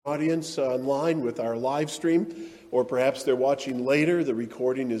audience online with our live stream, or perhaps they're watching later. The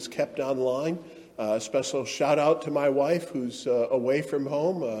recording is kept online. A special shout out to my wife who's away from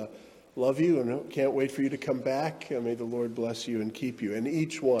home. Love you and can't wait for you to come back. May the Lord bless you and keep you, and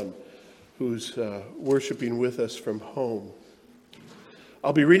each one who's worshiping with us from home.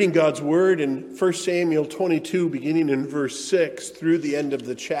 I'll be reading God's word in 1 Samuel 22, beginning in verse 6 through the end of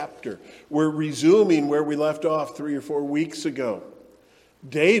the chapter. We're resuming where we left off 3 or 4 weeks ago.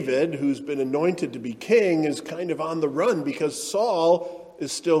 David, who's been anointed to be king, is kind of on the run because Saul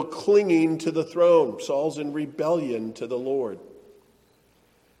is still clinging to the throne. Saul's in rebellion to the Lord.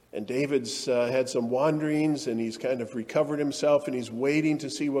 And David's had some wanderings, and he's kind of recovered himself, and he's waiting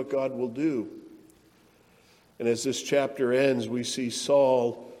to see what God will do. And as this chapter ends, we see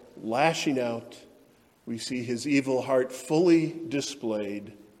Saul lashing out. We see his evil heart fully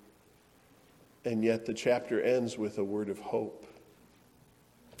displayed. And yet the chapter ends with a word of hope.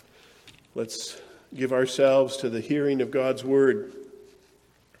 Let's give ourselves to the hearing of God's word.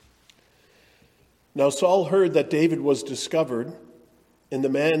 Now Saul heard that David was discovered, and the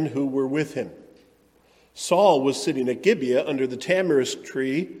men who were with him. Saul was sitting at Gibeah under the tamarisk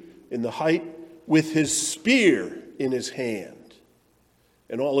tree in the height, with his spear in his hand,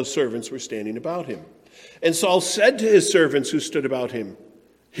 and all his servants were standing about him. And Saul said to his servants who stood about him,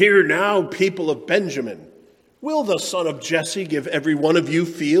 "Hear now, people of Benjamin, will the son of Jesse give every one of you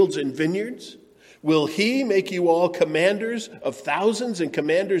fields and vineyards? Will he make you all commanders of thousands and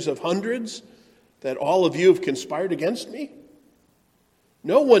commanders of hundreds, that all of you have conspired against me?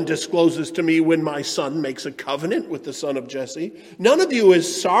 No one discloses to me when my son makes a covenant with the son of Jesse. None of you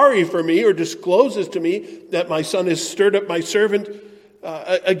is sorry for me or discloses to me that my son has stirred up my servant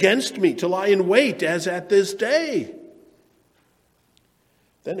against me to lie in wait as at this day."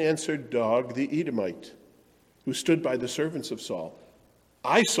 Then answered Dog the Edomite, who stood by the servants of Saul,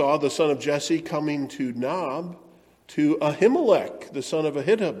 "I saw the son of Jesse coming to Nob, to Ahimelech, the son of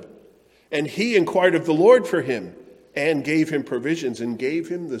Ahitub, and he inquired of the Lord for him, and gave him provisions, and gave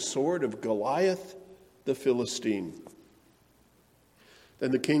him the sword of Goliath the Philistine."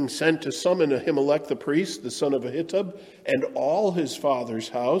 Then the king sent to summon Ahimelech the priest, the son of Ahitub, and all his father's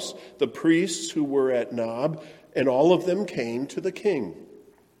house, the priests who were at Nob, and all of them came to the king.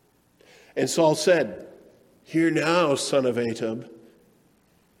 And Saul said, "Hear now, son of Ahitub."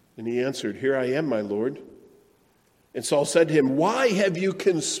 And he answered, "Here I am, my lord." And Saul said to him, "Why have you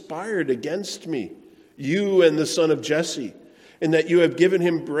conspired against me, you and the son of Jesse, in that you have given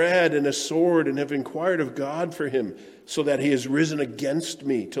him bread and a sword and have inquired of God for him, so that he has risen against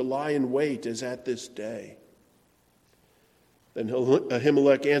me to lie in wait as at this day?" Then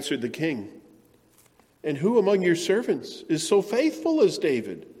Ahimelech answered the king, "And who among your servants is so faithful as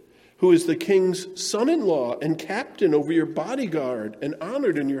David, who is the king's son-in-law and captain over your bodyguard and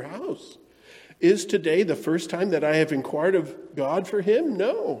honored in your house? Is today the first time that I have inquired of God for him?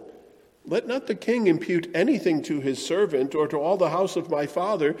 No. Let not the king impute anything to his servant or to all the house of my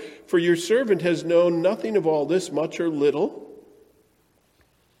father, for your servant has known nothing of all this, much or little."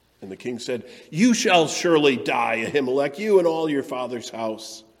 And the king said, "You shall surely die, Ahimelech, you and all your father's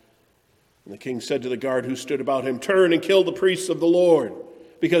house." And the king said to the guard who stood about him, "Turn and kill the priests of the Lord,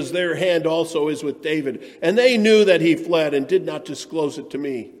 because their hand also is with David. And they knew that he fled and did not disclose it to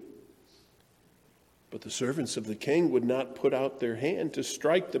me." But the servants of the king would not put out their hand to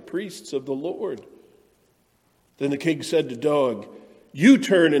strike the priests of the Lord. Then the king said to Doeg, "You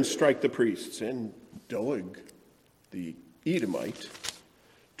turn and strike the priests." And Doeg, the Edomite,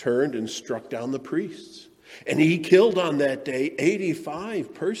 turned and struck down the priests. And he killed on that day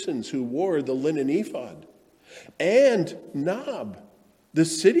 85 persons who wore the linen ephod. And Nob, the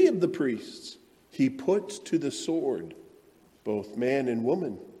city of the priests, he put to the sword, both man and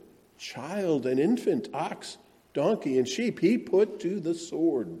woman, child and infant, ox, donkey, and sheep, he put to the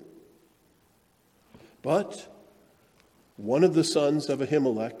sword. But one of the sons of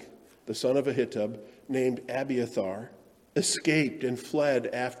Ahimelech, the son of Ahitub, named Abiathar, escaped and fled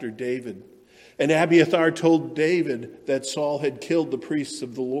after David. And Abiathar told David that Saul had killed the priests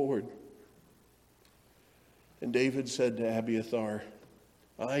of the Lord. And David said to Abiathar,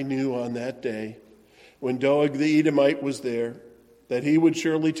 "I knew on that day, when Doeg the Edomite was there, that he would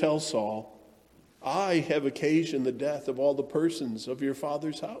surely tell Saul, 'I have occasioned the death of all the persons of your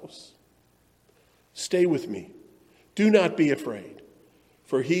father's house.' Stay with me. Do not be afraid,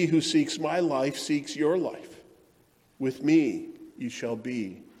 for he who seeks my life seeks your life. With me you shall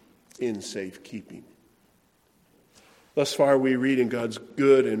be in safekeeping." Thus far we read in God's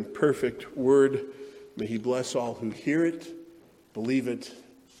good and perfect word. May he bless all who hear it, believe it,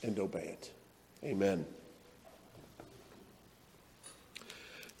 and obey it. Amen.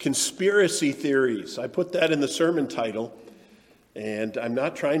 Conspiracy theories. I put that in the sermon title, and I'm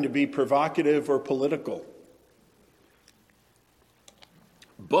not trying to be provocative or political.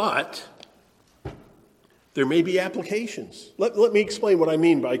 But there may be applications. Let me explain what I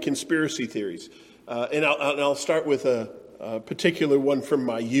mean by conspiracy theories. And I'll start with a particular one from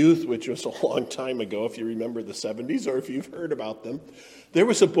my youth, which was a long time ago, if you remember the 70s or if you've heard about them. There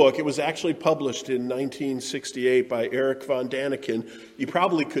was a book, it was actually published in 1968 by Eric von Daniken. You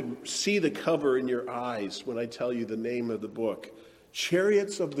probably could see the cover in your eyes when I tell you the name of the book.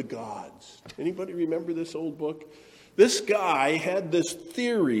 Chariots of the Gods. Anybody remember this old book? This guy had this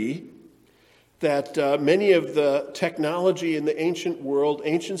theory that many of the technology in the ancient world,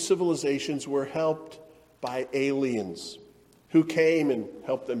 ancient civilizations, were helped by aliens who came and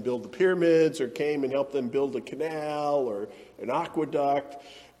helped them build the pyramids, or came and helped them build a canal or an aqueduct.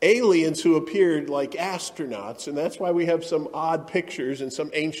 Aliens who appeared like astronauts, and that's why we have some odd pictures and some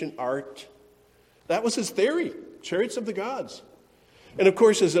ancient art. That was his theory, Chariots of the Gods. And of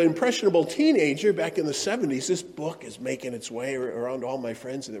course, as an impressionable teenager back in the 70s, this book is making its way around all my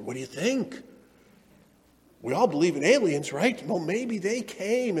friends. And what do you think? We all believe in aliens, right? Well, maybe they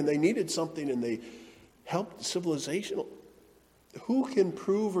came and they needed something and they helped civilization. Who can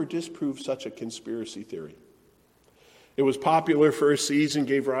prove or disprove such a conspiracy theory? It was popular for a season,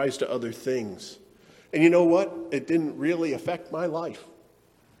 gave rise to other things. And you know what? It didn't really affect my life.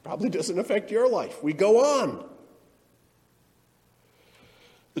 Probably doesn't affect your life. We go on.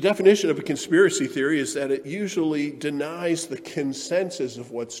 The definition of a conspiracy theory is that it usually denies the consensus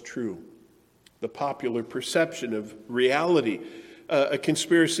of what's true, the popular perception of reality. A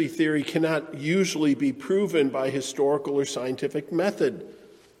conspiracy theory cannot usually be proven by historical or scientific method.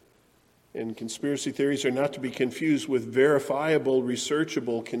 And conspiracy theories are not to be confused with verifiable,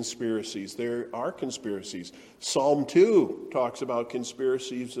 researchable conspiracies. There are conspiracies. Psalm 2 talks about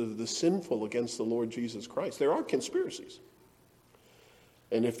conspiracies of the sinful against the Lord Jesus Christ. There are conspiracies.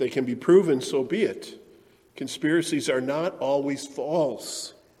 And if they can be proven, so be it. Conspiracies are not always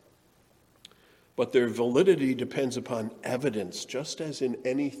false, but their validity depends upon evidence, just as in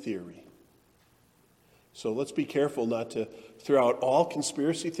any theory. So let's be careful not to throw out all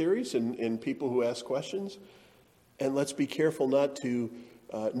conspiracy theories in people who ask questions, and let's be careful not to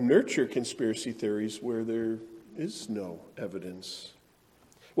nurture conspiracy theories where there is no evidence.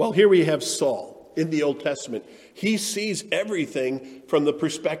 Well, here we have Saul. In the Old Testament, he sees everything from the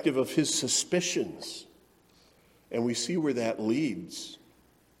perspective of his suspicions. And we see where that leads.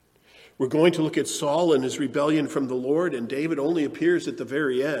 We're going to look at Saul and his rebellion from the Lord, and David only appears at the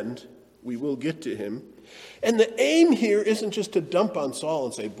very end. We will get to him. And the aim here isn't just to dump on Saul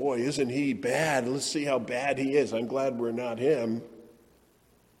and say, boy, isn't he bad? Let's see how bad he is. I'm glad we're not him.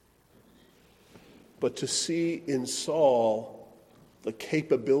 But to see in Saul the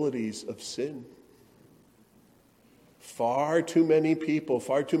capabilities of sin. Far too many people,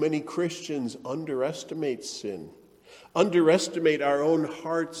 far too many Christians underestimate sin, underestimate our own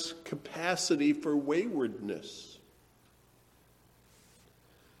heart's capacity for waywardness.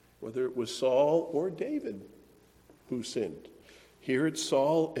 Whether it was Saul or David who sinned. Here it's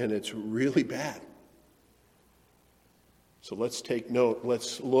Saul, and it's really bad. So let's take note,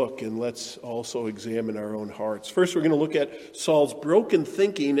 let's look, and let's also examine our own hearts. First, we're going to look at Saul's broken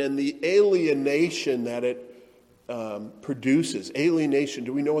thinking and the alienation that it produces. Alienation.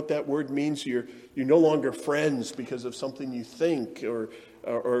 Do we know what that word means? You're no longer friends because of something you think, or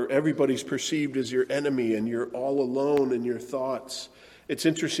everybody's perceived as your enemy, and you're all alone in your thoughts. It's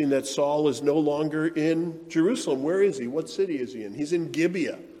interesting that Saul is no longer in Jerusalem. Where is he? What city is he in? He's in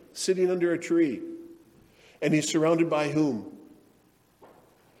Gibeah, sitting under a tree. And he's surrounded by whom?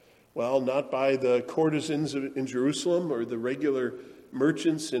 Well, not by the courtesans in Jerusalem or the regular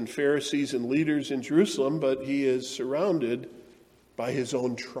merchants and Pharisees and leaders in Jerusalem, but he is surrounded by his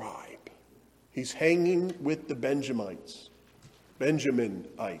own tribe. He's hanging with the Benjamites.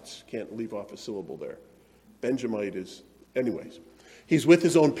 Benjaminites. Can't leave off a syllable there. Benjamite is, anyways. He's with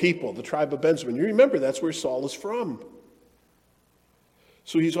his own people, the tribe of Benjamin. You remember that's where Saul is from.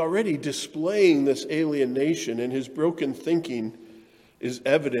 So he's already displaying this alienation, and his broken thinking is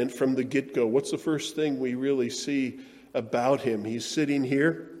evident from the get-go. What's the first thing we really see about him? He's sitting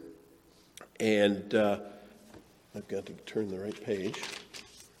here, and I've got to turn the right page.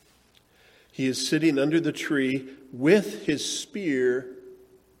 He is sitting under the tree with his spear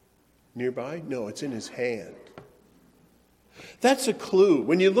nearby. No, it's in his hand. That's a clue.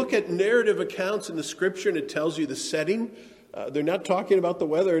 When you look at narrative accounts in the scripture and it tells you the setting, they're not talking about the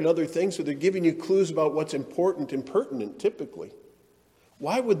weather and other things, so they're giving you clues about what's important and pertinent typically.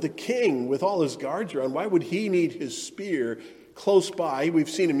 Why would the king, with all his guards around, why would he need his spear close by. We've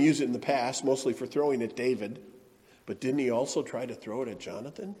seen him use it in the past, mostly for throwing at David. But didn't he also try to throw it at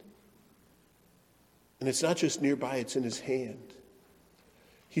Jonathan? And it's not just nearby, it's in his hand.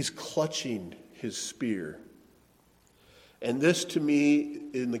 He's clutching his spear. And this to me,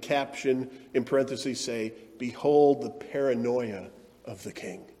 in the caption, in parentheses, say, behold the paranoia of the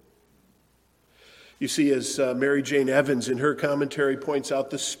king. You see, as Mary Jane Evans in her commentary points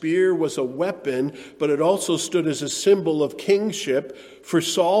out, the spear was a weapon, but it also stood as a symbol of kingship. For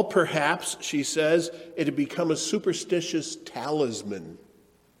Saul, perhaps, she says, it had become a superstitious talisman.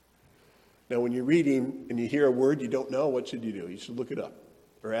 Now, when you're reading and you hear a word you don't know, what should you do? You should look it up.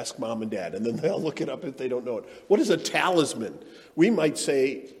 Or ask mom and dad, and then they'll look it up if they don't know it. What is a talisman? We might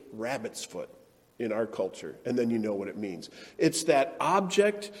say rabbit's foot in our culture, and then you know what it means. It's that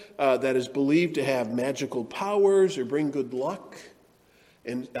object that is believed to have magical powers or bring good luck.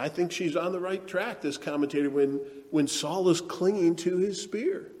 And I think she's on the right track, this commentator, when Saul is clinging to his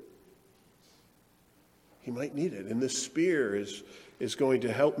spear. He might need it, and this spear is going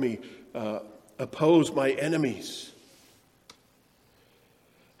to help me oppose my enemies.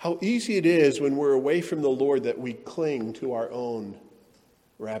 How easy it is when we're away from the Lord that we cling to our own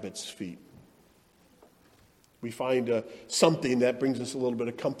rabbit's feet. We find something that brings us a little bit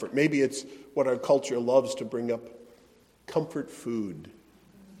of comfort. Maybe it's what our culture loves to bring up, comfort food.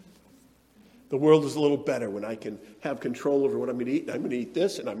 The world is a little better when I can have control over what I'm going to eat. I'm going to eat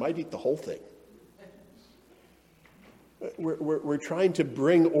this, and I might eat the whole thing. We're trying to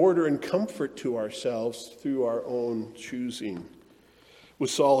bring order and comfort to ourselves through our own choosing. With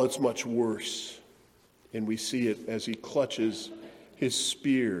Saul, it's much worse, and we see it as he clutches his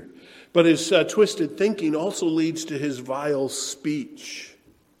spear. But his twisted thinking also leads to his vile speech.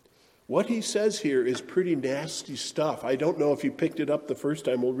 What he says here is pretty nasty stuff. I don't know if you picked it up the first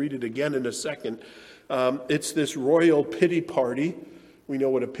time. We'll read it again in a second. It's this royal pity party. We know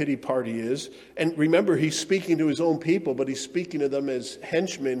what a pity party is. And remember, he's speaking to his own people, but he's speaking to them as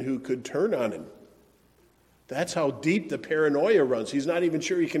henchmen who could turn on him. That's how deep the paranoia runs. He's not even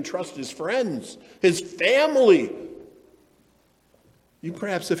sure he can trust his friends, his family. You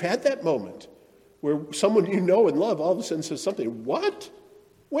perhaps have had that moment where someone you know and love all of a sudden says something. What?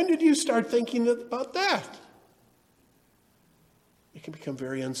 When did you start thinking about that? It can become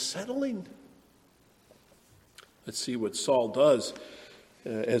very unsettling. Let's see what Saul does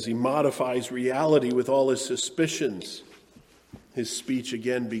as he modifies reality with all his suspicions. His speech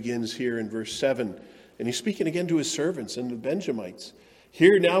again begins here in verse 7. And he's speaking again to his servants and the Benjamites.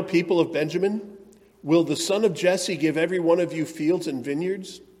 Hear now, people of Benjamin, will the son of Jesse give every one of you fields and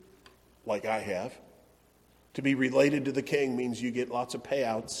vineyards, like I have? To be related to the king means you get lots of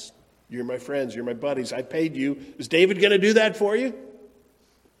payouts. You're my friends, you're my buddies, I paid you. Is David going to do that for you?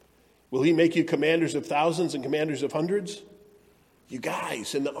 Will he make you commanders of thousands and commanders of hundreds? You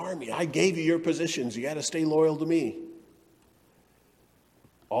guys in the army, I gave you your positions. You got to stay loyal to me.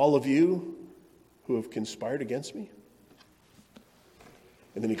 All of you who have conspired against me?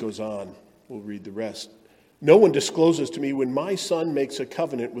 And then he goes on. We'll read the rest. No one discloses to me when my son makes a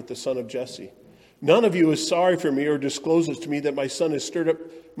covenant with the son of Jesse. None of you is sorry for me or discloses to me that my son has stirred up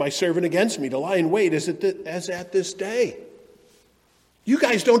my servant against me to lie in wait as at this day. You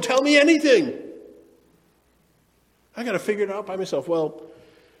guys don't tell me anything. I got to figure it out by myself. Well,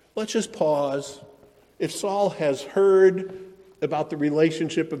 let's just pause. If Saul has heard about the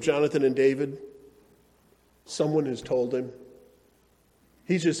relationship of Jonathan and David, someone has told him.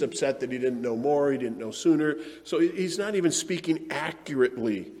 He's just upset that he didn't know more, he didn't know sooner. So he's not even speaking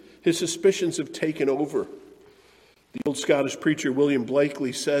accurately. His suspicions have taken over. The old Scottish preacher William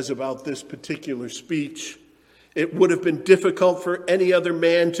Blakely says about this particular speech, it would have been difficult for any other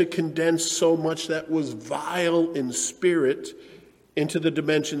man to condense so much that was vile in spirit into the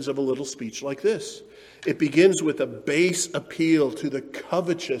dimensions of a little speech like this. It begins with a base appeal to the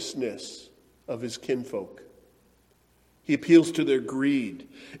covetousness of his kinfolk. He appeals to their greed.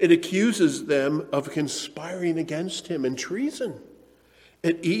 It accuses them of conspiring against him and treason.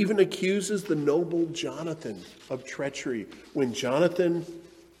 It even accuses the noble Jonathan of treachery when Jonathan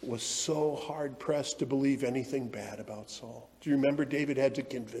was so hard-pressed to believe anything bad about Saul. Do you remember David had to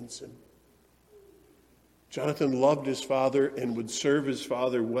convince him? Jonathan loved his father and would serve his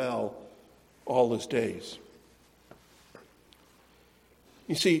father well all his days.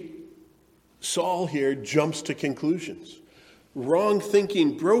 You see, Saul here jumps to conclusions. Wrong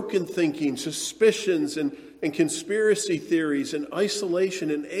thinking, broken thinking, suspicions and conspiracy theories and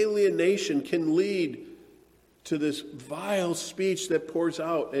isolation and alienation can lead to this vile speech that pours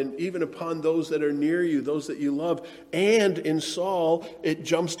out, and even upon those that are near you, those that you love. And in Saul, it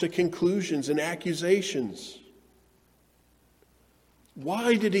jumps to conclusions and accusations.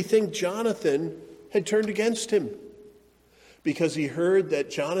 Why did he think Jonathan had turned against him? Because he heard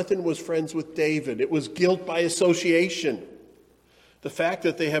that Jonathan was friends with David. It was guilt by association. The fact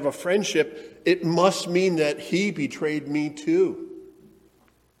that they have a friendship, it must mean that he betrayed me too.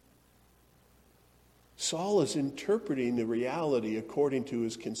 Saul is interpreting the reality according to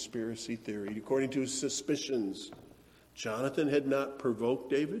his conspiracy theory, according to his suspicions. Jonathan had not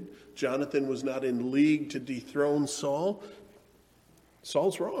provoked David. Jonathan was not in league to dethrone Saul.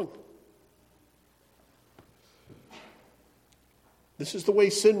 Saul's wrong. This is the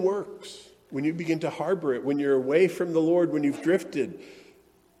way sin works. When you begin to harbor it, when you're away from the Lord, when you've drifted,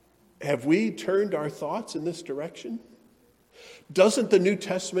 have we turned our thoughts in this direction? Doesn't the New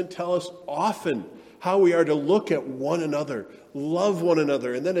Testament tell us often how we are to look at one another, love one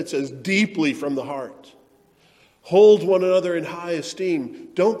another, and then it says deeply from the heart. Hold one another in high esteem.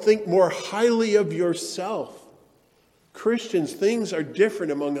 Don't think more highly of yourself. Christians, things are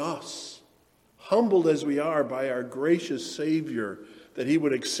different among us. Humbled as we are by our gracious Savior, that he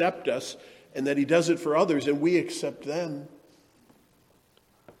would accept us and that he does it for others and we accept them.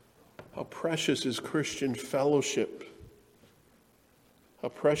 How precious is Christian fellowship. How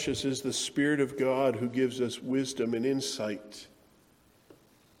precious is the Spirit of God who gives us wisdom and insight.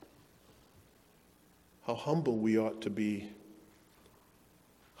 How humble we ought to be.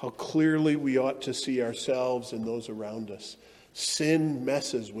 How clearly we ought to see ourselves and those around us. Sin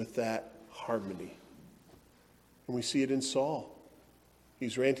messes with that harmony. And we see it in Saul.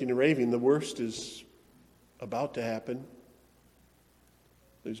 He's ranting and raving. The worst is about to happen.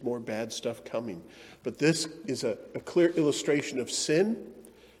 There's more bad stuff coming. But this is a clear illustration of sin,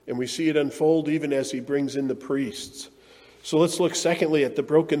 and we see it unfold even as he brings in the priests. So let's look secondly at the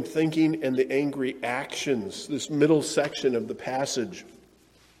broken thinking and the angry actions, this middle section of the passage.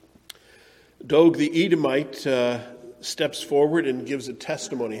 Doeg the Edomite steps forward and gives a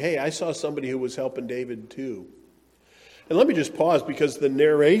testimony. Hey, I saw somebody who was helping David too. And let me just pause because the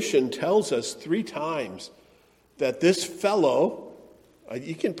narration tells us 3 times that this fellow,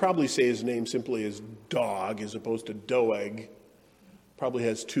 you can probably say his name simply as Dog as opposed to Doeg, probably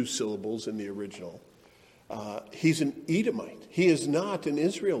has 2 syllables in the original. He's an Edomite. He is not an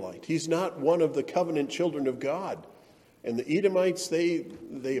Israelite. He's not one of the covenant children of God. And the Edomites,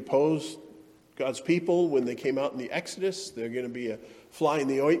 they opposed God's people when they came out in the Exodus. They're going to be a fly in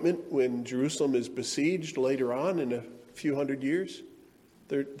the ointment when Jerusalem is besieged later on in a few hundred years.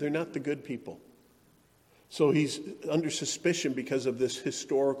 They're not the good people. So he's under suspicion because of this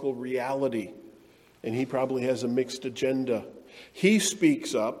historical reality. And he probably has a mixed agenda. He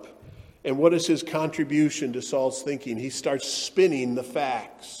speaks up. And what is his contribution to Saul's thinking? He starts spinning the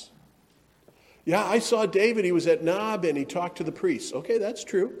facts. Yeah, I saw David. He was at Nob and he talked to the priests. Okay, that's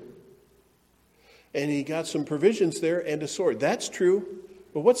true. And he got some provisions there and a sword. That's true.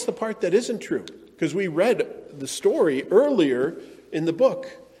 But what's the part that isn't true? Because we read the story earlier in the book.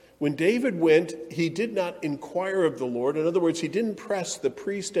 When David went, he did not inquire of the Lord. In other words, he didn't press the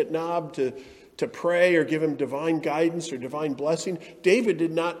priest at Nob to pray or give him divine guidance or divine blessing. David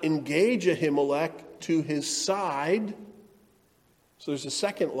did not engage Ahimelech to his side. So there's a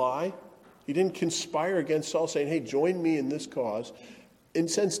second lie. He didn't conspire against Saul saying, hey, join me in this cause. In a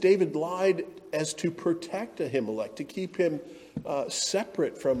sense, David lied as to protect Ahimelech, to keep him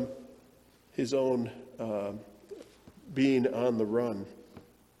separate from his own being on the run.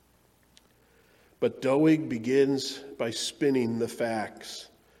 But Doeg begins by spinning the facts.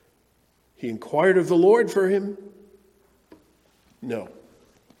 He inquired of the Lord for him? No,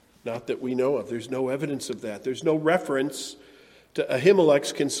 not that we know of. There's no evidence of that. There's no reference to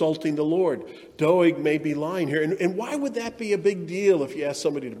Ahimelech's consulting the Lord. Doeg may be lying here. And why would that be a big deal if you asked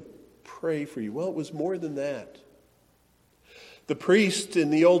somebody to pray for you? Well, it was more than that. The priests in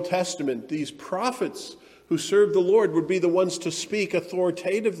the Old Testament, these prophets who served the Lord, would be the ones to speak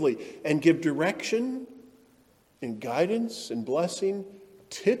authoritatively and give direction and guidance and blessing,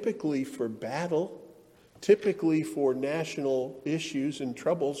 typically for battle, typically for national issues and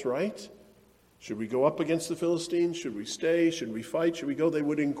troubles, right? Should we go up against the Philistines? Should we stay? Should we fight? Should we go? They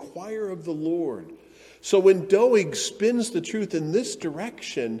would inquire of the Lord. So when Doeg spins the truth in this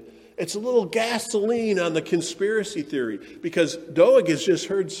direction, it's a little gasoline on the conspiracy theory, because Doeg has just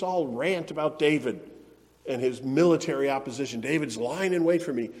heard Saul rant about David and his military opposition. David's lying in wait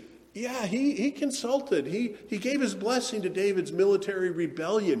for me. Yeah, he consulted. He gave his blessing to David's military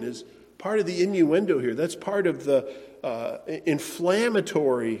rebellion as part of the innuendo here. That's part of the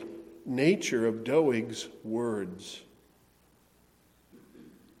inflammatory nature of Doeg's words.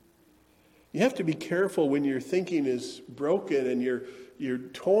 You have to be careful when your thinking is broken and you're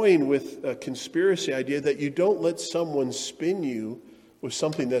toying with a conspiracy idea that you don't let someone spin you with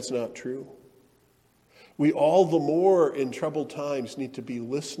something that's not true. We all the more in troubled times need to be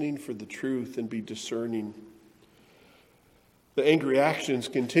listening for the truth and be discerning. The angry actions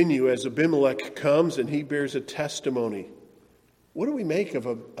continue as Abimelech comes and he bears a testimony. What do we make of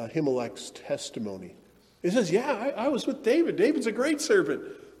Ahimelech's testimony? He says, yeah, I was with David. David's a great servant.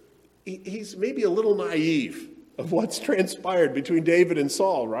 He's maybe a little naive of what's transpired between David and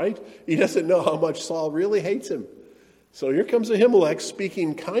Saul, right? He doesn't know how much Saul really hates him. So here comes Ahimelech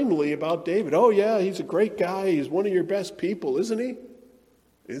speaking kindly about David. Oh yeah, he's a great guy. He's one of your best people, isn't he?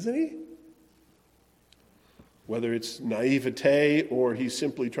 Isn't he? Whether it's naivete or he's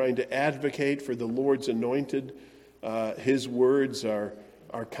simply trying to advocate for the Lord's anointed, his words are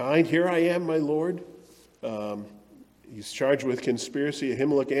kind. Here I am, my Lord. He's charged with conspiracy.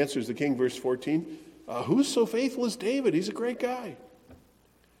 Ahimelech answers the king, verse 14, who's so faithful as David? He's a great guy.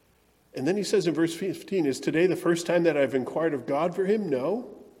 And then he says in verse 15, is today the first time that I've inquired of God for him? No.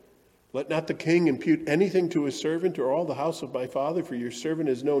 Let not the king impute anything to his servant or all the house of my father, for your servant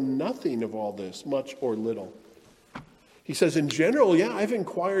has known nothing of all this, much or little. He says, in general, yeah, I've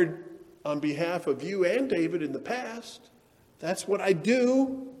inquired on behalf of you and David in the past. That's what I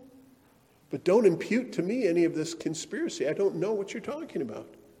do. But don't impute to me any of this conspiracy. I don't know what you're talking about.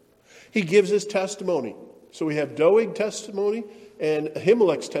 He gives his testimony. So we have Doeg testimony and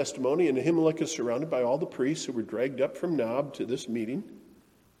Ahimelech's testimony, and Ahimelech is surrounded by all the priests who were dragged up from Nob to this meeting.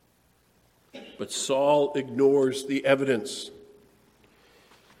 But Saul ignores the evidence.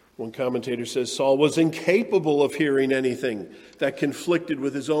 One commentator says Saul was incapable of hearing anything that conflicted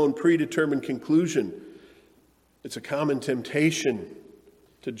with his own predetermined conclusion. It's a common temptation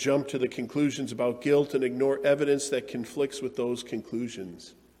to jump to the conclusions about guilt and ignore evidence that conflicts with those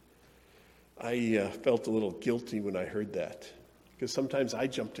conclusions. I felt a little guilty when I heard that, because sometimes I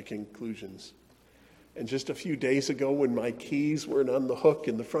jump to conclusions. And just a few days ago, when my keys weren't on the hook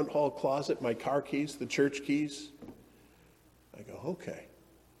in the front hall closet, my car keys, the church keys, I go, okay.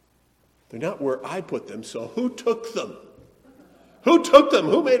 They're not where I put them, so who took them? Who took them?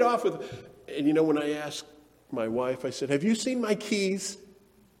 Who made off with them? And you know, when I asked my wife, I said, have you seen my keys?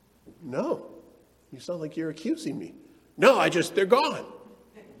 No. You sound like you're accusing me. No, they're gone.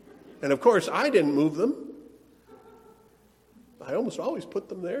 And of course, I didn't move them. I almost always put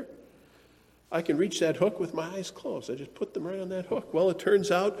them there. I can reach that hook with my eyes closed. I just put them right on that hook. Well, it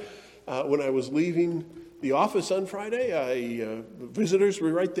turns out when I was leaving the office on Friday, visitors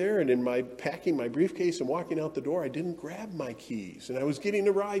were right there, and in my packing my briefcase and walking out the door, I didn't grab my keys. And I was getting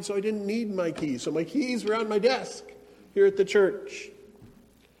a ride, so I didn't need my keys. So my keys were on my desk here at the church.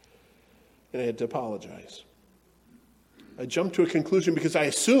 And I had to apologize. I jumped to a conclusion because I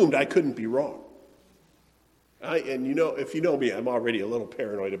assumed I couldn't be wrong. And you know, if you know me, I'm already a little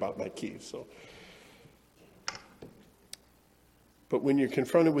paranoid about my keys. So, but when you're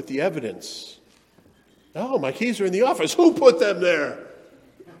confronted with the evidence, oh, my keys are in the office. Who put them there?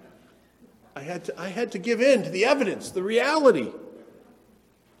 I had to give in to the evidence, the reality.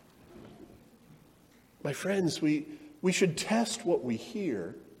 My friends, we should test what we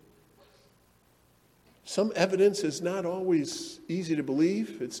hear. Some evidence is not always easy to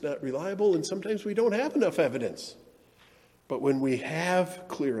believe. It's not reliable, and sometimes we don't have enough evidence. But when we have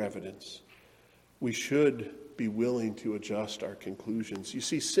clear evidence, we should be willing to adjust our conclusions. You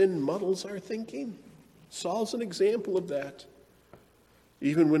see, sin muddles our thinking. Saul's an example of that.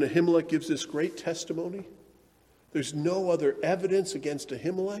 Even when Ahimelech gives this great testimony, there's no other evidence against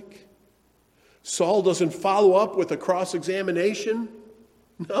Ahimelech. Saul doesn't follow up with a cross-examination.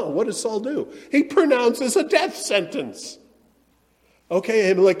 No, what does Saul do? He pronounces a death sentence.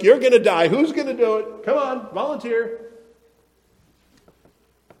 Okay, Ahimelech, you're going to die. Who's going to do it? Come on, volunteer.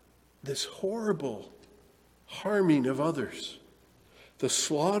 This horrible harming of others, the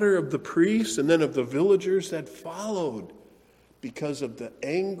slaughter of the priests and then of the villagers that followed because of the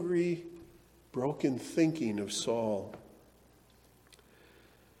angry, broken thinking of Saul.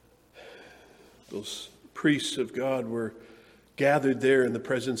 Those priests of God were gathered there in the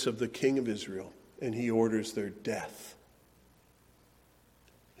presence of the king of Israel, and he orders their death.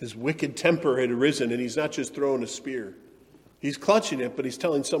 His wicked temper had arisen, and he's not just throwing a spear. He's clutching it, but he's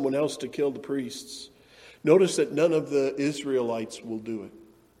telling someone else to kill the priests. Notice that none of the Israelites will do it.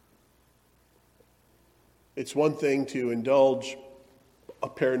 It's one thing to indulge a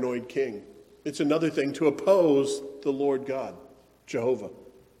paranoid king. It's another thing to oppose the Lord God, Jehovah.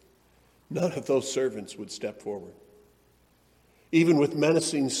 None of those servants would step forward. Even with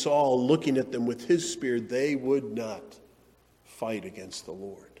menacing Saul looking at them with his spear, they would not fight against the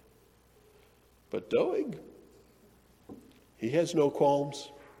Lord. But Doeg, he has no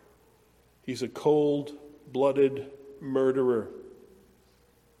qualms. He's a cold-blooded murderer.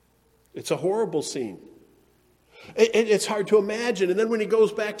 It's a horrible scene. It's hard to imagine. And then when he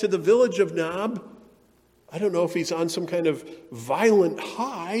goes back to the village of Nob, I don't know if he's on some kind of violent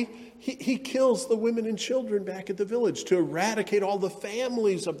high. He kills the women and children back at the village to eradicate all the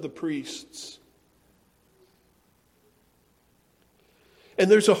families of the priests. And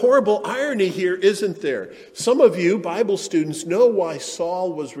there's a horrible irony here, isn't there? Some of you Bible students know why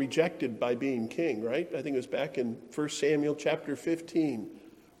Saul was rejected by being king, right? I think it was back in 1 Samuel chapter 15.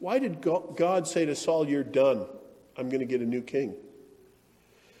 Why did God say to Saul, "You're done. I'm going to get a new king"?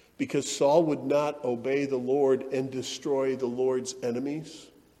 Because Saul would not obey the Lord and destroy the Lord's enemies.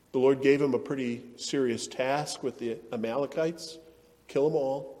 The Lord gave him a pretty serious task with the Amalekites. Kill them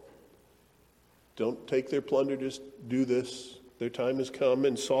all. Don't take their plunder, just do this. Their time has come,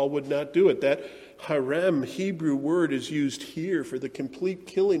 and Saul would not do it. That harem Hebrew word is used here for the complete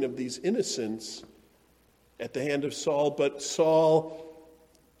killing of these innocents at the hand of Saul, but Saul,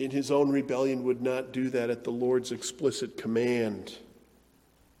 in his own rebellion, would not do that at the Lord's explicit command.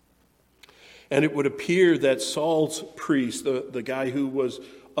 And it would appear that Saul's priest, the guy who was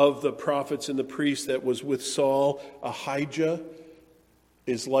of the prophets and the priests that was with Saul, Ahijah,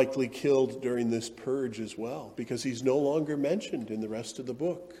 is likely killed during this purge as well, because he's no longer mentioned in the rest of the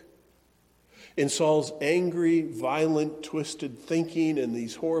book. In Saul's angry, violent, twisted thinking and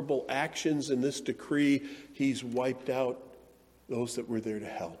these horrible actions in this decree, he's wiped out those that were there to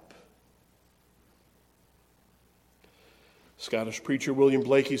help. Scottish preacher William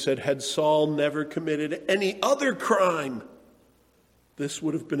Blakey said, had Saul never committed any other crime, this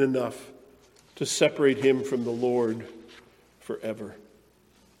would have been enough to separate him from the Lord forever.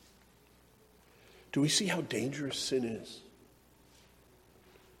 Do we see how dangerous sin is?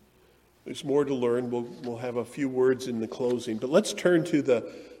 There's more to learn. We'll have a few words in the closing. But let's turn to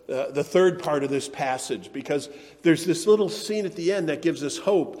the third part of this passage, because there's this little scene at the end that gives us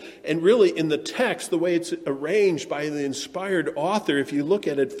hope. And really, in the text, the way it's arranged by the inspired author, if you look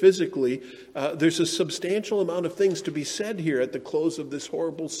at it physically, there's a substantial amount of things to be said here at the close of this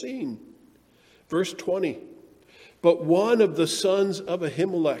horrible scene. Verse 20, but one of the sons of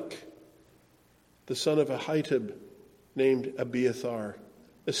Ahimelech, the son of Ahitub, named Abiathar,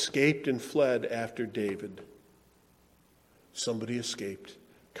 escaped and fled after David. Somebody escaped,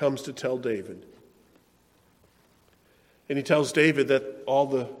 comes to tell David. And he tells David that all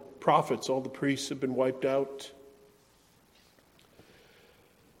the prophets, all the priests have been wiped out.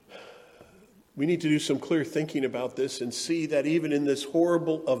 We need to do some clear thinking about this and see that even in this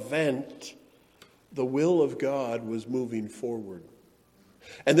horrible event, the will of God was moving forward.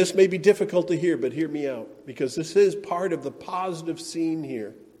 And this may be difficult to hear, but hear me out, because this is part of the positive scene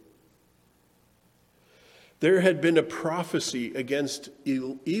here. There had been a prophecy against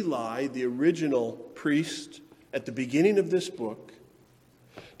Eli, the original priest, at the beginning of this book,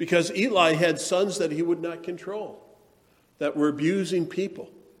 because Eli had sons that he would not control, that were abusing people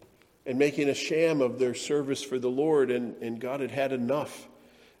and making a sham of their service for the Lord, and God had had enough.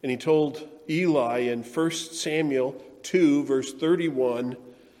 And he told Eli in 1 Samuel 2, verse 31,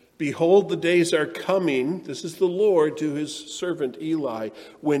 behold, the days are coming, this is the Lord to his servant Eli,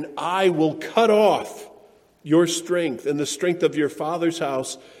 when I will cut off your strength and the strength of your father's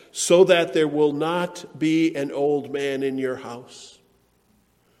house, so that there will not be an old man in your house.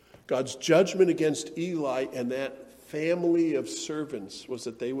 God's judgment against Eli and that family of servants was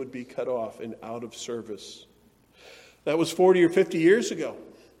that they would be cut off and out of service. That was 40 or 50 years ago.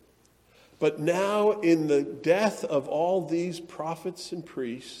 But now, in the death of all these prophets and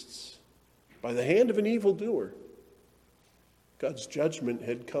priests, by the hand of an evildoer, God's judgment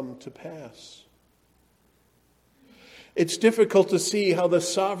had come to pass. It's difficult to see how the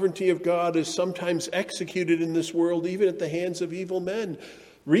sovereignty of God is sometimes executed in this world, even at the hands of evil men.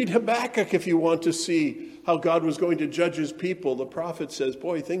 Read Habakkuk if you want to see how God was going to judge his people. The prophet says,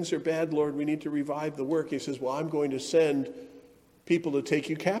 boy, things are bad, Lord, we need to revive the work. He says, well, I'm going to send people to take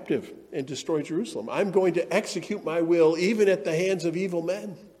you captive and destroy Jerusalem. I'm going to execute my will even at the hands of evil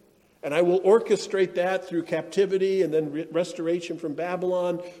men. And I will orchestrate that through captivity and then restoration from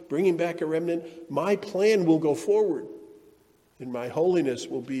Babylon, bringing back a remnant. My plan will go forward, and my holiness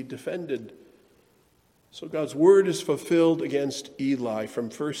will be defended. So God's word is fulfilled against Eli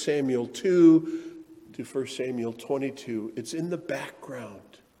from 1 Samuel 2 to 1 Samuel 22. It's in the background.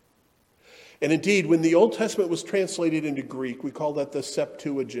 And indeed, when the Old Testament was translated into Greek, we call that the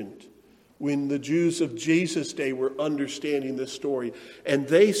Septuagint. When the Jews of Jesus' day were understanding this story, and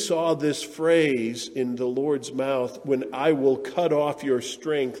they saw this phrase in the Lord's mouth, when I will cut off your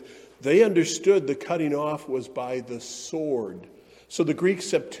strength, they understood the cutting off was by the sword. So the Greek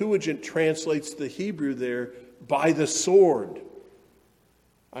Septuagint translates the Hebrew there by the sword.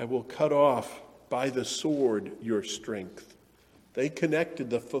 I will cut off by the sword your strength. They connected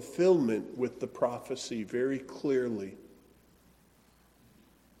the fulfillment with the prophecy very clearly.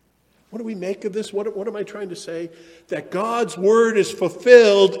 What do we make of this? What am I trying to say? That God's word is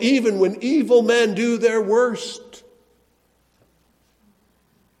fulfilled even when evil men do their worst.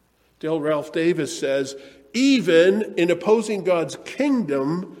 Dale Ralph Davis says, even in opposing God's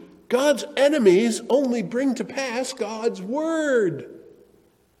kingdom, God's enemies only bring to pass God's word.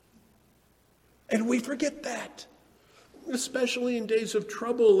 And we forget that, especially in days of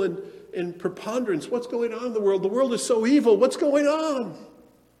trouble and preponderance. What's going on in the world? The world is so evil. What's going on?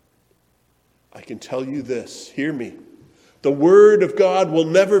 I can tell you this. Hear me. The word of God will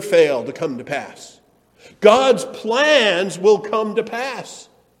never fail to come to pass. God's plans will come to pass.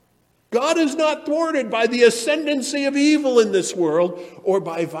 God is not thwarted by the ascendancy of evil in this world or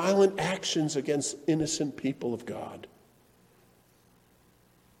by violent actions against innocent people of God.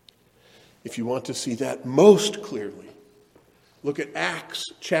 If you want to see that most clearly, look at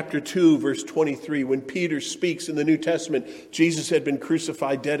Acts chapter 2, verse 23. When Peter speaks in the New Testament, Jesus had been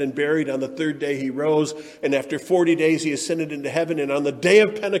crucified, dead, and buried. On the third day he rose, and after 40 days he ascended into heaven. And on the day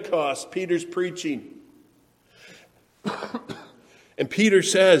of Pentecost, Peter's preaching. And Peter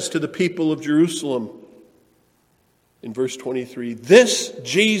says to the people of Jerusalem in verse 23, this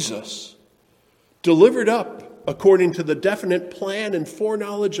Jesus, delivered up according to the definite plan and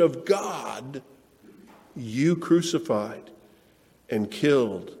foreknowledge of God, you crucified and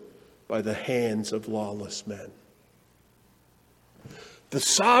killed by the hands of lawless men. The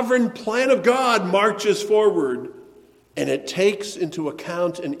sovereign plan of God marches forward, and it takes into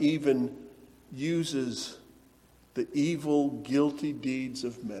account and even uses the evil, guilty deeds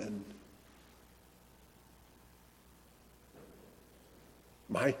of men.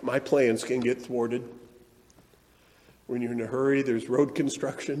 My plans can get thwarted. When you're in a hurry, there's road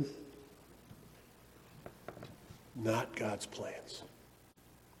construction. Not God's plans.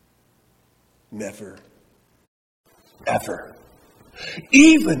 Never, ever.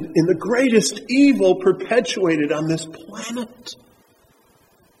 Even in the greatest evil perpetuated on this planet,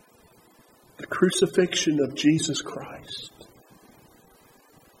 the crucifixion of Jesus Christ,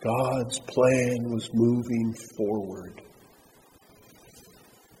 God's plan was moving forward.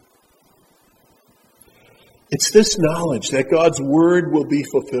 It's this knowledge that God's word will be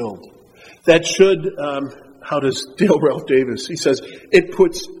fulfilled that should, how does Dale Ralph Davis, he says, it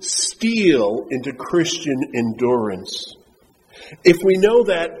puts steel into Christian endurance. If we know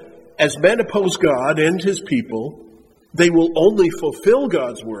that as men oppose God and his people, they will only fulfill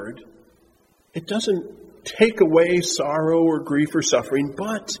God's word, it doesn't take away sorrow or grief or suffering,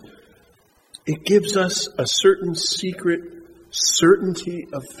 but it gives us a certain secret certainty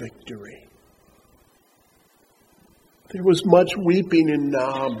of victory. There was much weeping in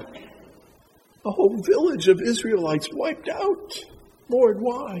Nob. A whole village of Israelites wiped out. Lord,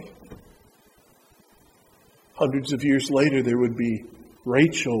 why? Hundreds of years later, there would be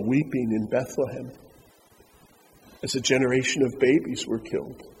Rachel weeping in Bethlehem as a generation of babies were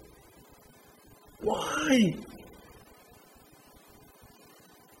killed. Why?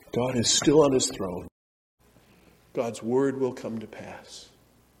 God is still on his throne. God's word will come to pass.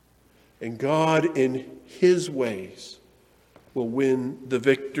 And God, in his ways, will win the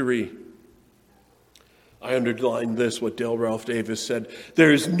victory. I underline this, what Dale Ralph Davis said.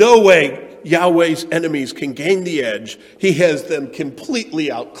 There is no way Yahweh's enemies can gain the edge. He has them completely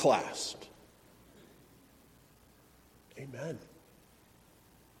outclassed. Amen.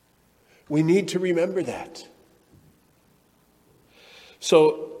 We need to remember that.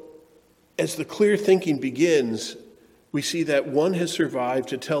 So, as the clear thinking begins, we see that one has survived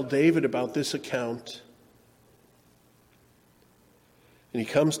to tell David about this account. And he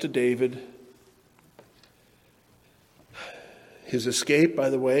comes to David. His escape, by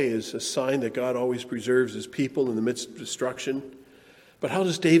the way, is a sign that God always preserves his people in the midst of destruction. But how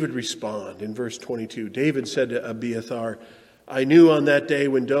does David respond? In verse 22, David said to Abiathar, I knew on that day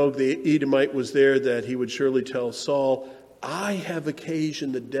when Doeg the Edomite was there that he would surely tell Saul, I have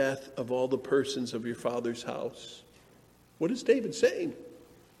occasioned the death of all the persons of your father's house. What is David saying?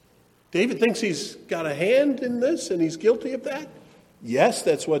 David thinks he's got a hand in this and he's guilty of that? Yes,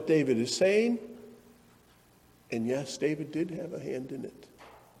 that's what David is saying. And yes, David did have a hand in it.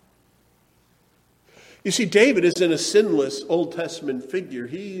 You see, David isn't a sinless Old Testament figure.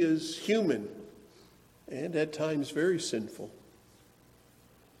 He is human and at times very sinful.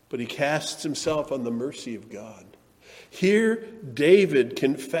 But he casts himself on the mercy of God. Here, David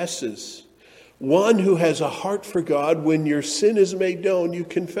confesses. One who has a heart for God, when your sin is made known, you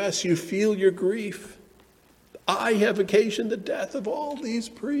confess, you feel your grief. I have occasioned the death of all these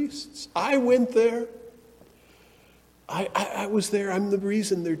priests. I went there. I was there. I'm the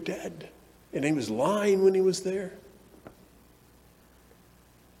reason they're dead. And he was lying when he was there.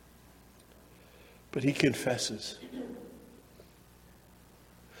 But he confesses.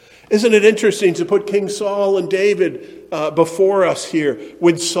 Isn't it interesting to put King Saul and David before us here?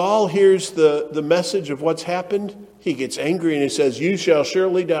 When Saul hears the message of what's happened, he gets angry and he says, "You shall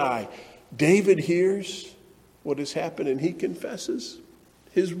surely die." David hears what has happened and he confesses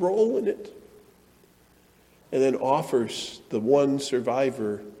his role in it. And then offers the one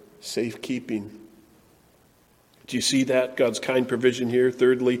survivor safekeeping. Do you see that? God's kind provision here.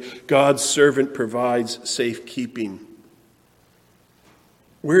 Thirdly, God's servant provides safekeeping.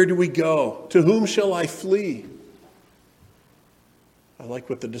 Where do we go? To whom shall I flee? I like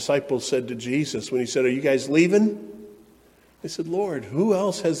what the disciples said to Jesus when he said, "Are you guys leaving?" They said, "Lord, who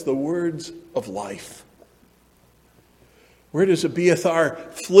else has the words of life?" Where does Abiathar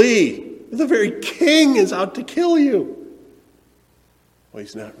flee? The very king is out to kill you. Well,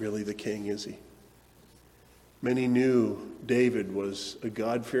 he's not really the king, is he? Many knew David was a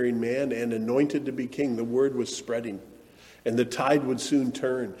God-fearing man and anointed to be king. The word was spreading, and the tide would soon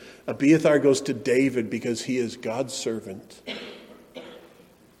turn. Abiathar goes to David because he is God's servant,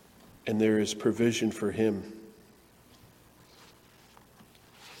 and there is provision for him.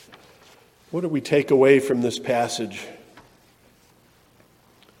 What do we take away from this passage?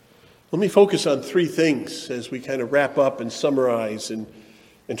 Let me focus on three things as we kind of wrap up and summarize and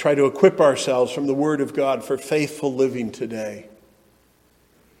try to equip ourselves from the Word of God for faithful living today.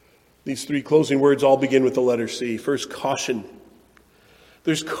 These three closing words all begin with the letter C. First, caution.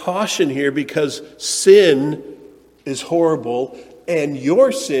 There's caution here because sin is horrible and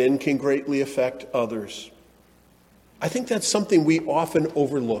your sin can greatly affect others. I think that's something we often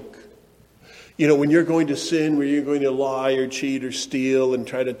overlook. You know, when you're going to sin, where you're going to lie or cheat or steal and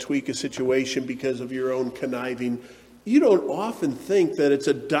try to tweak a situation because of your own conniving, you don't often think that it's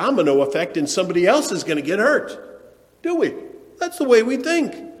a domino effect and somebody else is going to get hurt, do we? That's the way we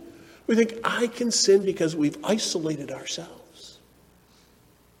think. We think, I can sin because we've isolated ourselves.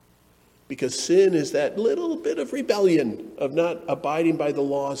 Because sin is that little bit of rebellion of not abiding by the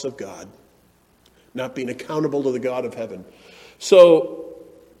laws of God, not being accountable to the God of heaven. So,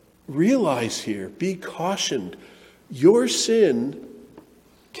 realize here, be cautioned. Your sin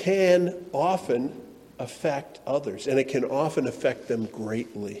can often affect others, and it can often affect them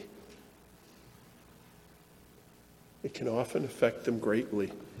greatly. It can often affect them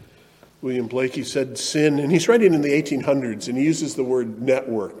greatly. William Blakey said sin, and he's writing in the 1800s, and he uses the word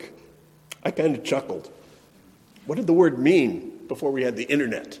network. I kind of chuckled. What did the word mean before we had the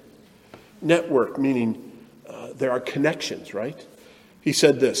internet? Network, meaning there are connections, right? He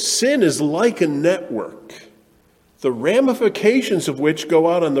said this: sin is like a network, the ramifications of which go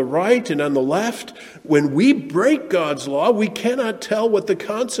out on the right and on the left. When we break God's law, we cannot tell what the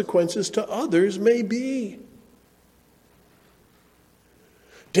consequences to others may be.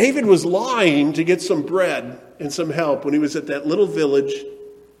 David was lying to get some bread and some help when he was at that little village.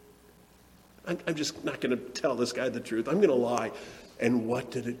 I'm just not going to tell this guy the truth. I'm going to lie. And what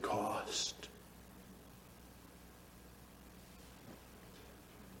did it cost?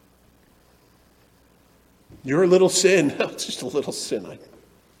 Your little sin, it's just a little sin.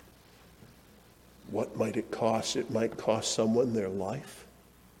 What might it cost? It might cost someone their life.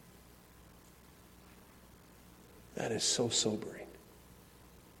 That is so sobering.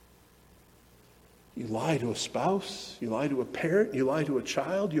 You lie to a spouse, you lie to a parent, you lie to a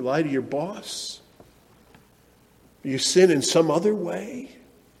child, you lie to your boss. You sin in some other way.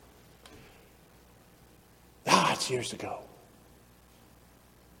 It's years ago.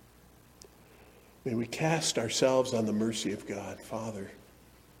 May we cast ourselves on the mercy of God. Father,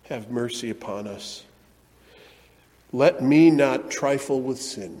 have mercy upon us. Let me not trifle with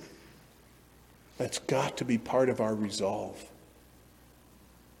sin. That's got to be part of our resolve.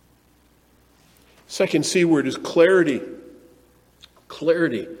 Second C word is clarity.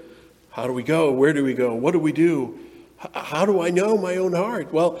 Clarity. How do we go? Where do we go? What do we do? How do I know my own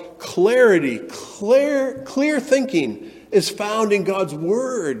heart? Well, clarity, clear thinking is found in God's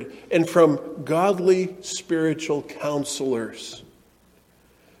word and from godly spiritual counselors.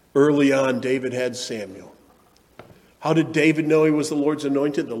 Early on, David had Samuel. How did David know he was the Lord's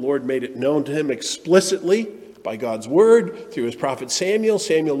anointed? The Lord made it known to him explicitly by God's word through his prophet Samuel.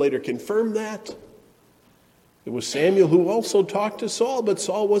 Samuel later confirmed that. It was Samuel who also talked to Saul, but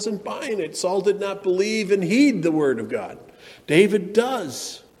Saul wasn't buying it. Saul did not believe and heed the word of God. David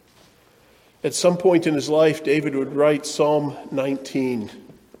does. At some point in his life, David would write Psalm 19.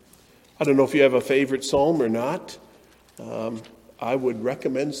 I don't know if you have a favorite psalm or not. I would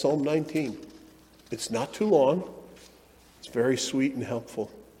recommend Psalm 19. It's not too long. It's very sweet and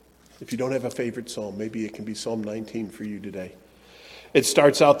helpful. If you don't have a favorite psalm, maybe it can be Psalm 19 for you today. It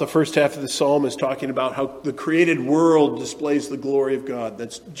starts out, the first half of the psalm is talking about how the created world displays the glory of God.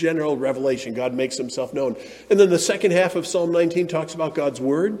 That's general revelation. God makes himself known. And then the second half of Psalm 19 talks about God's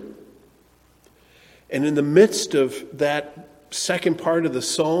word. And in the midst of that second part of the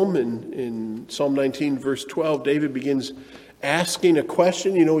psalm, in Psalm 19, verse 12, David begins asking a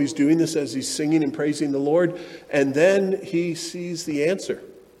question. You know, he's doing this as he's singing and praising the Lord. And then he sees the answer.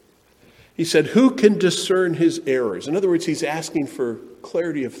 He said, who can discern his errors? In other words, he's asking for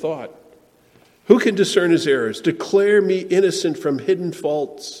clarity of thought. Who can discern his errors? Declare me innocent from hidden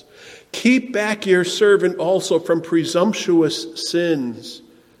faults. Keep back your servant also from presumptuous sins.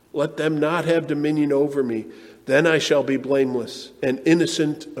 Let them not have dominion over me. Then I shall be blameless and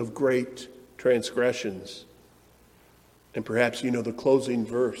innocent of great transgressions. And perhaps you know the closing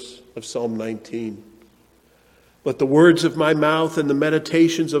verse of Psalm 19. Let the words of my mouth and the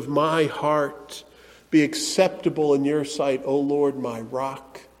meditations of my heart be acceptable in your sight, O Lord, my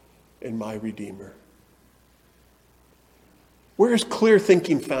rock and my redeemer. Where is clear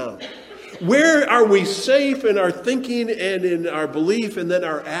thinking found? Where are we safe in our thinking and in our belief and then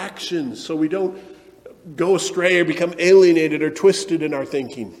our actions so we don't go astray or become alienated or twisted in our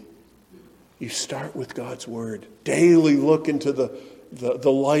thinking? You start with God's word. Daily look into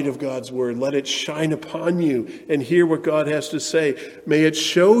the light of God's word. Let it shine upon you and hear what God has to say. May it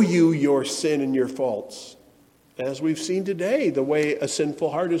show you your sin and your faults. As we've seen today, the way a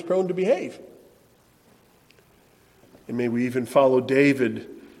sinful heart is prone to behave. And may we even follow David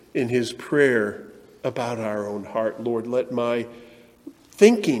in his prayer about our own heart. Lord, let my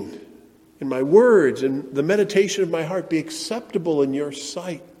thinking and my words and the meditation of my heart be acceptable in your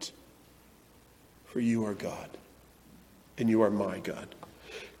sight. For you are God. And you are my God.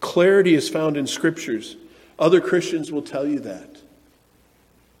 Clarity is found in scriptures. Other Christians will tell you that.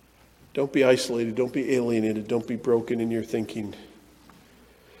 Don't be isolated. Don't be alienated. Don't be broken in your thinking.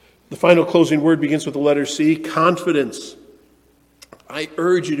 The final closing word begins with the letter C, confidence. I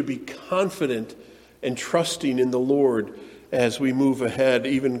urge you to be confident and trusting in the Lord as we move ahead,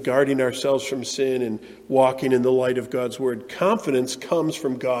 even guarding ourselves from sin and walking in the light of God's word. Confidence comes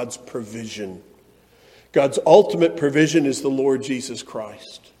from God's provision. God's ultimate provision is the Lord Jesus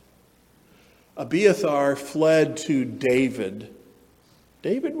Christ. Abiathar fled to David.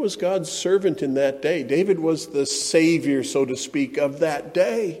 David was God's servant in that day. David was the savior, so to speak, of that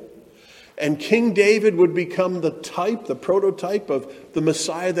day. And King David would become the type, the prototype of the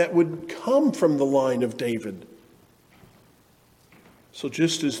Messiah that would come from the line of David. So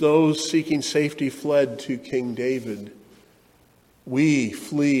just as those seeking safety fled to King David, we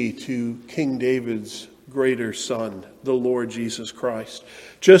flee to King David's greater son, the Lord Jesus Christ.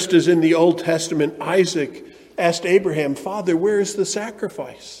 Just as in the Old Testament, Isaac asked Abraham, Father, where is the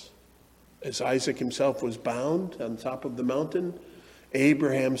sacrifice? As Isaac himself was bound on top of the mountain,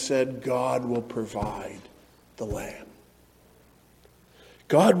 Abraham said, God will provide the lamb.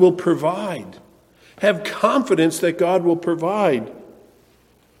 God will provide. Have confidence that God will provide.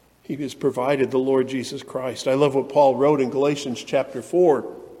 He has provided the Lord Jesus Christ. I love what Paul wrote in Galatians chapter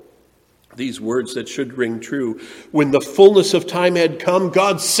 4. These words that should ring true. When the fullness of time had come,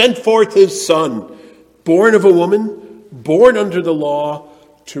 God sent forth his Son, born of a woman, born under the law,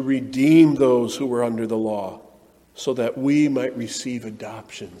 to redeem those who were under the law, so that we might receive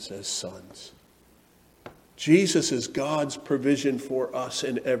adoptions as sons. Jesus is God's provision for us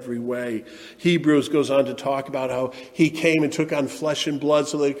in every way. Hebrews goes on to talk about how he came and took on flesh and blood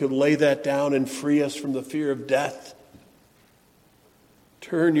so that he could lay that down and free us from the fear of death.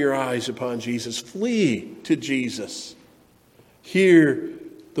 Turn your eyes upon Jesus. Flee to Jesus. Hear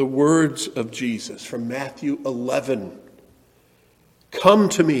the words of Jesus from Matthew 11. Come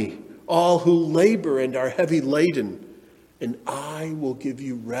to me, all who labor and are heavy laden, and I will give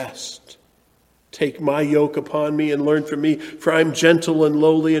you rest. Take my yoke upon me and learn from me, for I am gentle and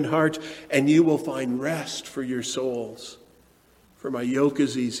lowly in heart, and you will find rest for your souls. For my yoke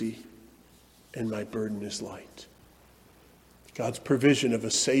is easy and my burden is light. God's provision of a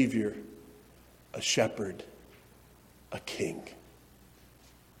Savior, a shepherd, a king.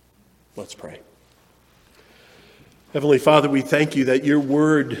 Let's pray. Heavenly Father, we thank you that your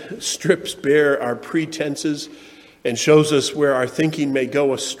word strips bare our pretenses and shows us where our thinking may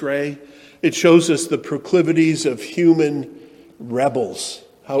go astray. It shows us the proclivities of human rebels,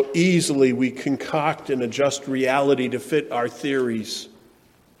 how easily we concoct and adjust reality to fit our theories.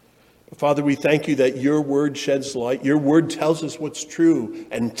 Father, we thank you that your word sheds light. Your word tells us what's true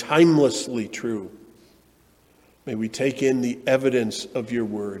and timelessly true. May we take in the evidence of your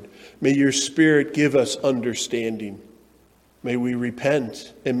word. May your Spirit give us understanding. May we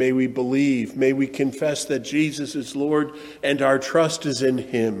repent and may we believe. May we confess that Jesus is Lord and our trust is in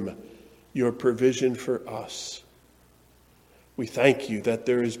him, your provision for us. We thank you that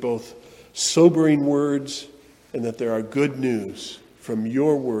there is both sobering words and that there are good news from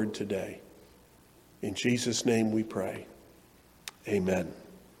your word today. In Jesus' name we pray. Amen.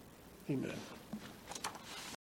 Amen.